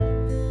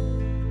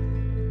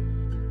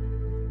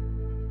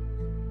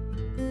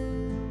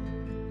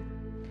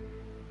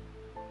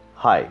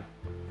Hi,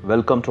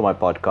 welcome to my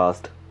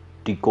podcast,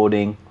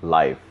 Decoding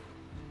Life.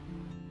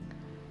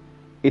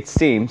 It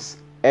seems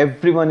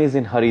everyone is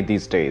in hurry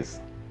these days.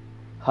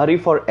 Hurry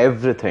for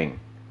everything.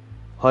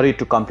 Hurry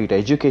to complete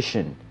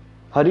education.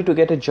 Hurry to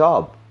get a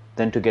job,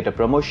 then to get a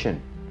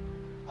promotion.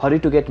 Hurry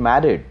to get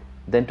married,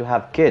 then to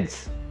have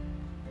kids.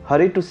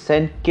 Hurry to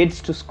send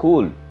kids to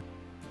school.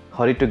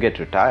 Hurry to get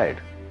retired.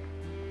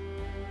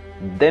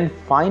 Then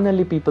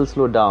finally people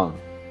slow down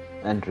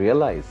and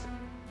realize,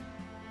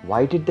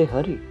 why did they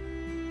hurry?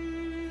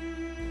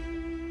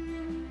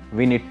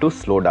 We need to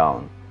slow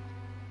down.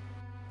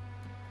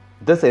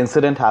 This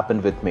incident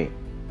happened with me.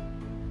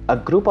 A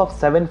group of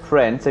 7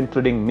 friends,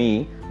 including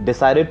me,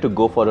 decided to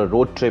go for a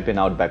road trip in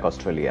Outback,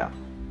 Australia.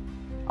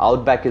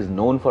 Outback is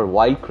known for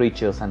wild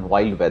creatures and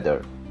wild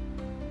weather.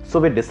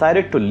 So we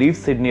decided to leave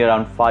Sydney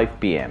around 5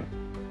 pm.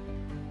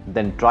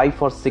 Then drive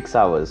for 6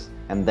 hours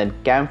and then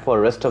camp for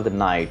the rest of the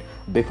night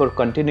before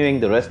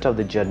continuing the rest of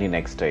the journey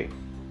next day.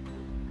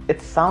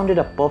 It sounded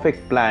a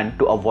perfect plan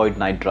to avoid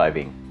night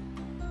driving.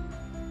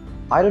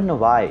 I don't know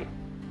why,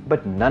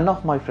 but none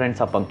of my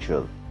friends are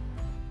punctual.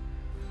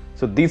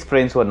 So these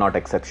friends were not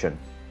exception.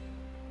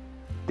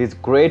 These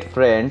great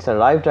friends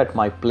arrived at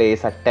my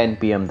place at 10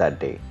 pm that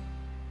day.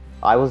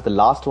 I was the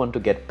last one to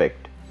get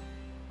picked.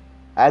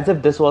 As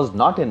if this was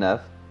not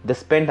enough, they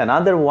spent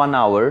another 1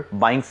 hour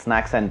buying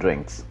snacks and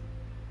drinks.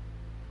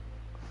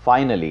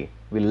 Finally,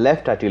 we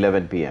left at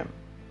 11 pm.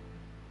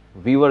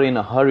 We were in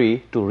a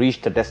hurry to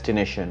reach the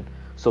destination,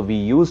 so we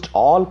used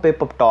all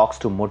paper talks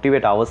to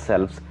motivate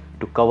ourselves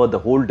to cover the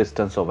whole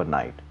distance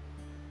overnight.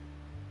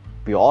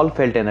 We all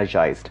felt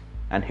energized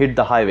and hit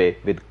the highway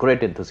with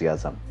great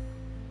enthusiasm.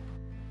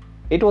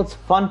 It was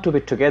fun to be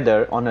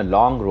together on a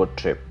long road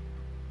trip.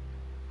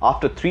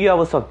 After 3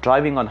 hours of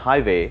driving on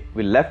highway,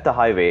 we left the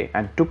highway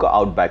and took a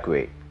outback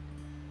way.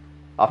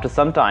 After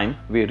some time,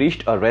 we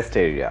reached a rest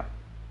area.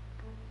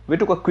 We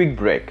took a quick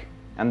break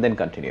and then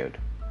continued.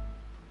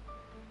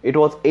 It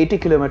was 80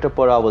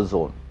 km/h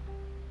zone,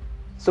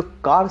 so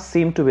cars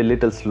seemed to be a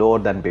little slower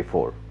than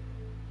before.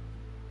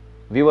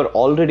 We were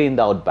already in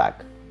the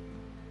outback.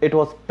 It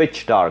was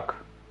pitch dark.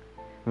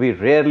 We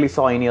rarely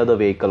saw any other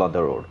vehicle on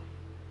the road.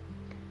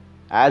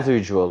 As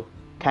usual,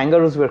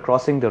 kangaroos were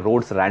crossing the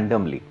roads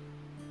randomly.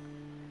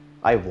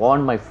 I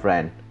warned my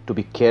friend to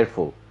be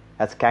careful,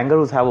 as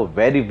kangaroos have a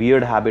very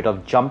weird habit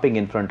of jumping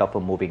in front of a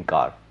moving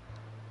car.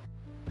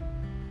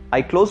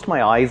 I closed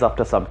my eyes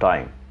after some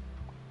time,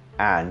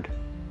 and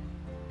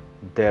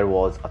there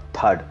was a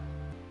thud.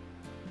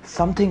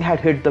 Something had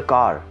hit the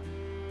car.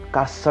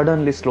 Car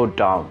suddenly slowed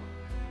down.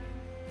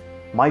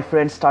 My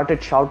friend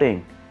started shouting,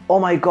 "Oh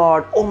my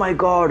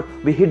God,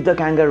 we hit the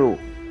kangaroo.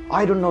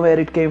 I don't know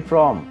where it came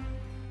from."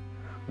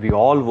 We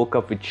all woke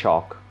up with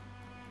shock.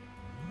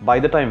 By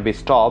the time we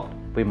stopped,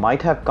 we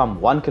might have come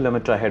 1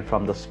 kilometer ahead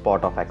from the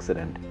spot of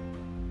accident.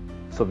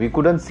 So we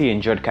couldn't see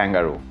injured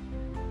kangaroo.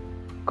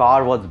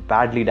 Car was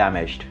badly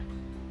damaged.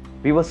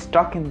 We were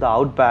stuck in the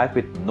outback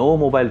with no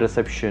mobile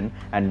reception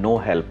and no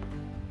help.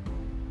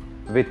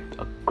 With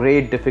a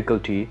great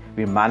difficulty,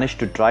 we managed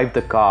to drive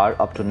the car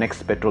up to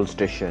next petrol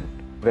station,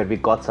 where we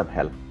got some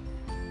help.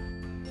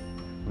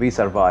 We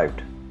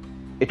survived.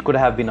 It could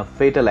have been a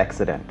fatal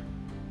accident.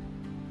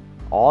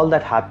 All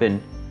that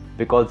happened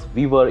because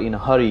we were in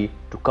a hurry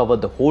to cover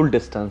the whole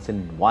distance in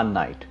one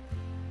night.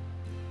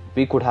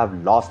 We could have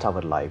lost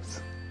our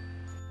lives.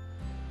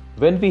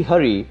 When we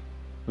hurry,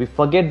 we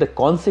forget the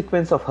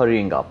consequence of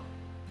hurrying up.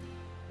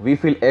 We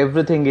feel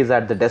everything is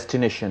at the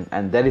destination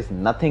and there is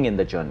nothing in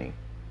the journey.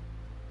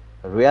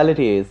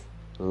 Reality is,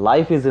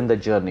 life is in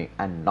the journey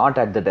and not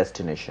at the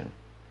destination.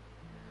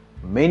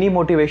 Many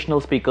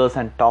motivational speakers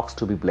and talks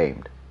to be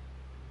blamed.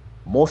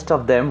 Most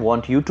of them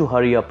want you to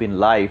hurry up in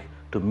life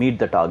to meet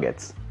the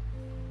targets.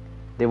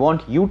 They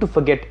want you to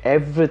forget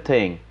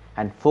everything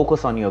and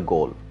focus on your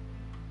goal.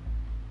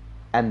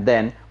 And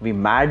then we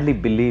madly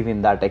believe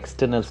in that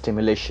external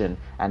stimulation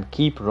and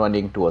keep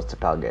running towards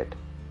the target.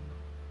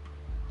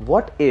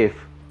 What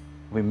if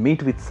we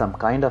meet with some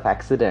kind of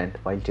accident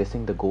while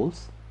chasing the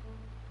goals?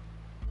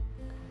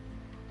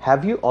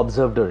 Have you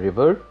observed a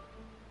river?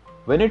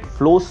 When it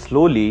flows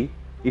slowly,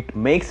 it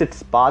makes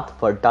its path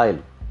fertile.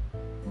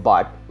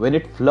 But when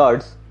it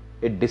floods,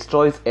 it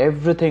destroys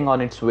everything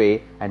on its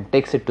way and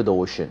takes it to the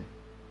ocean.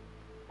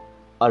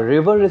 A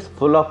river is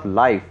full of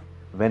life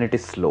when it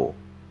is slow.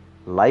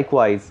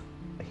 Likewise,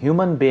 a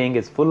human being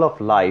is full of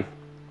life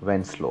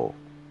when slow.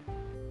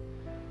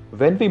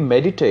 When we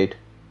meditate,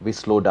 we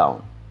slow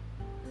down.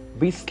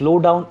 We slow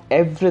down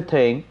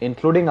everything,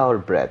 including our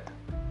breath.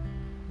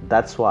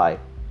 That's why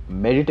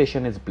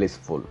meditation is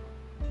blissful.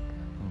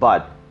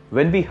 But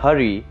when we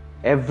hurry,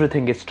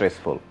 everything is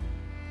stressful.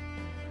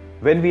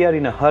 When we are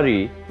in a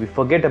hurry, we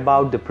forget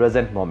about the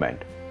present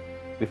moment.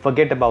 We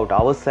forget about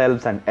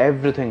ourselves and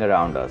everything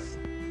around us.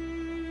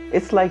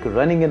 It's like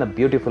running in a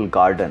beautiful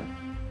garden.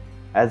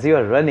 As you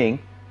are running,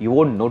 you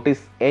won't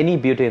notice any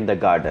beauty in the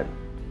garden.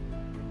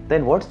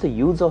 Then what's the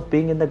use of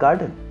being in the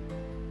garden?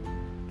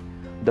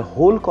 The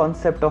whole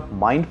concept of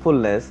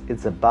mindfulness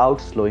is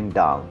about slowing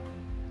down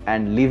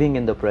and living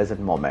in the present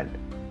moment.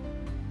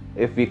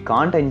 If we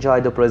can't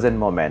enjoy the present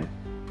moment,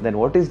 then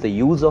what is the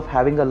use of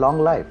having a long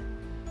life?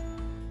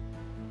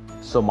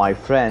 So my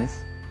friends,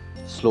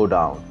 slow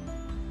down.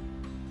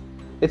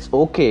 It's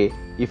okay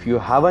if you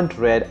haven't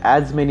read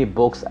as many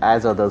books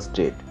as others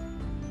did.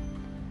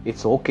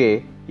 It's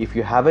okay if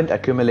you haven't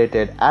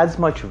accumulated as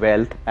much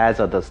wealth as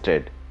others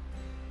did.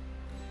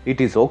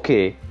 It is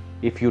okay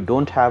if you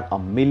don't have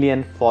 1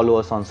 million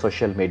followers on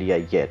social media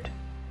yet.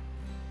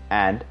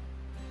 And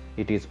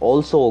it is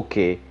also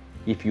okay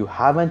if you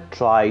haven't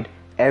tried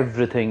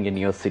everything in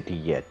your city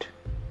yet.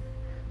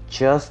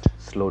 Just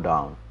slow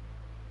down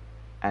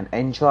and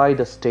enjoy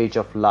the stage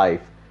of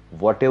life,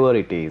 whatever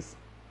it is.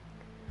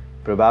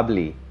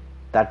 Probably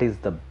that is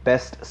the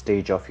best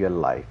stage of your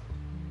life.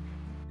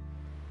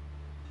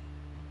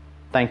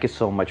 Thank you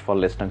so much for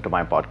listening to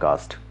my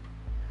podcast.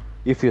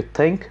 If you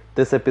think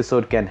this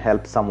episode can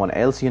help someone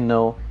else you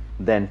know,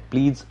 then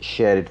please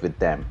share it with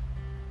them.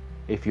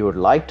 If you would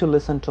like to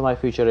listen to my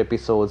future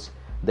episodes,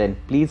 then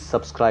please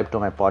subscribe to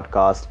my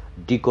podcast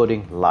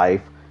Decoding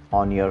Life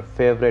on your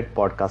favorite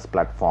podcast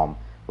platform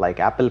like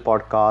Apple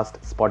Podcast,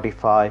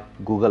 Spotify,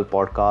 Google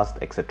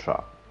Podcast,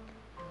 etc.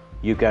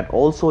 You can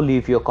also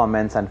leave your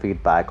comments and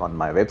feedback on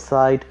my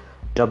website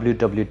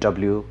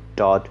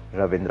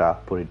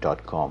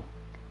www.ravindrapuri.com.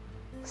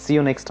 See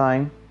you next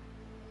time.